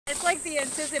It's like the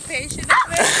anticipation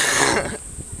of it.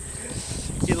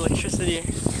 The electricity.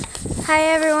 Hi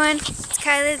everyone, it's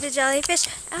Kylie The Jellyfish.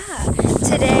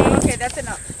 Today. Okay, that's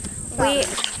enough.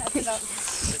 That's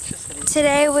enough.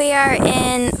 Today we are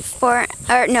in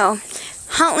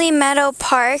Huntley Meadow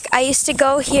Park. I used to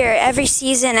go here every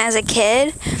season as a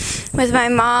kid with my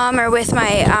mom or with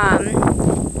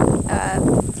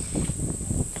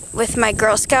my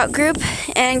Girl Scout group,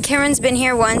 and Cameron's been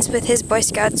here once with his Boy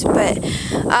Scouts, but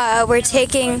we're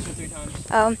taking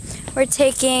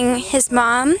his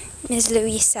mom, Ms.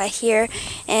 Louisa, here,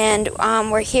 and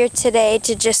we're here today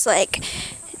to just like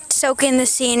soak in the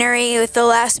scenery with the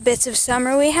last bits of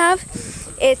summer we have.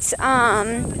 It's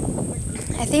I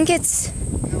think it's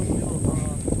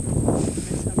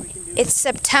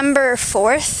September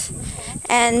 4th,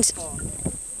 and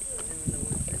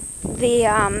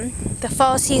the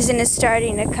fall season is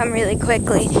starting to come really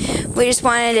quickly. We just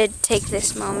wanted to take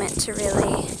this moment to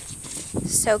really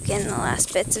soak in the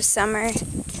last bits of summer.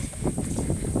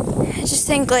 I just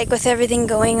think, like, with everything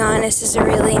going on, this is a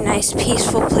really nice,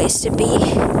 peaceful place to be.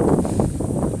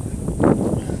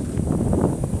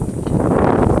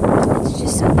 It's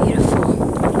just so beautiful.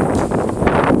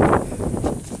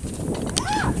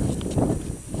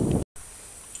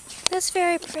 That's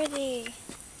very pretty.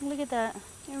 Look at that.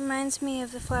 It reminds me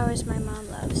of the flowers my mom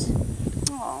loves.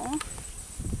 Aww.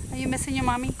 Are you missing your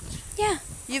mommy? Yeah.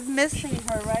 You're missing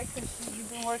her, right? Because you've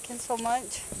been working so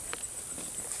much.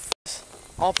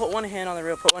 I'll put one hand on the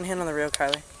reel. Put one hand on the reel,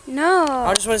 Kylie. No.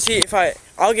 I just want to see if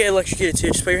I'll get electrocuted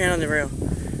too. Just put your hand on the reel.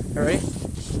 All right?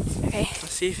 Okay.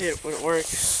 Let's see if it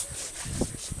works.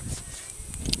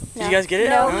 No. Did you guys get it?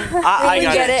 No. I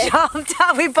got it.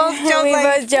 We both jumped. We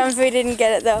both jumped. We didn't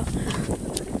get it though.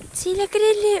 See, look at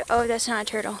it. Oh, that's not a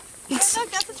turtle. Look,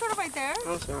 that's a turtle right there.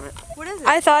 No, it's not. What is it?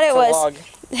 I thought it was. A log.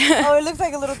 Oh, it looks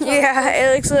like a little turtle. Yeah,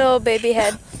 it looks a little baby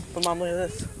head. But Mom, look at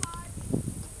this.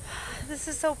 This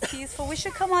is so peaceful. We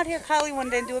should come out here, Kylie, one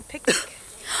day and do a picnic.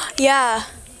 Yeah,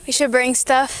 we should bring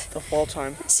stuff. The fall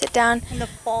time. Sit down. In the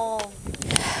fall.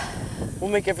 We'll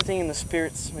make everything in the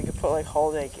spirits. We could put like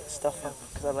holiday stuff up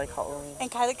because I like Halloween. And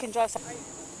Kylie can drive some.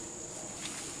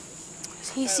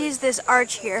 He sees this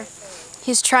arch here.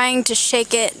 He's trying to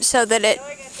shake it so that it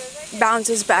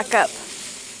bounces back up.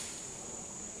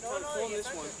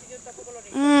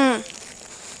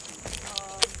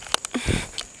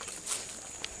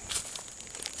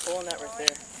 Pull on that right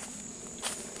there.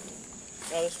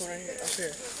 Oh, this one right here, up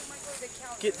here.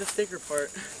 Get the thicker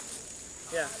part.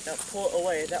 Yeah, now pull it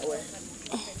away, that way.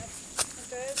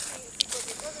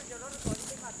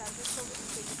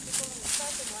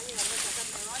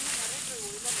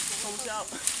 Comes out.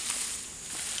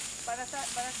 Van a estar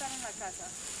en la casa.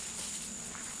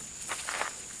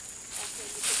 Okay,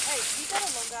 hey, you got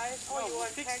along, guys. Oh, you are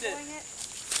tangling it?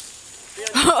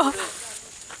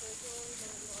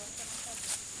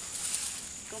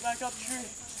 Go back up the tree.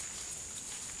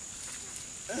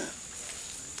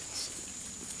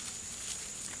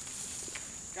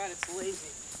 God, it's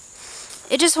lazy.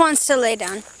 It just wants to lay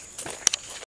down.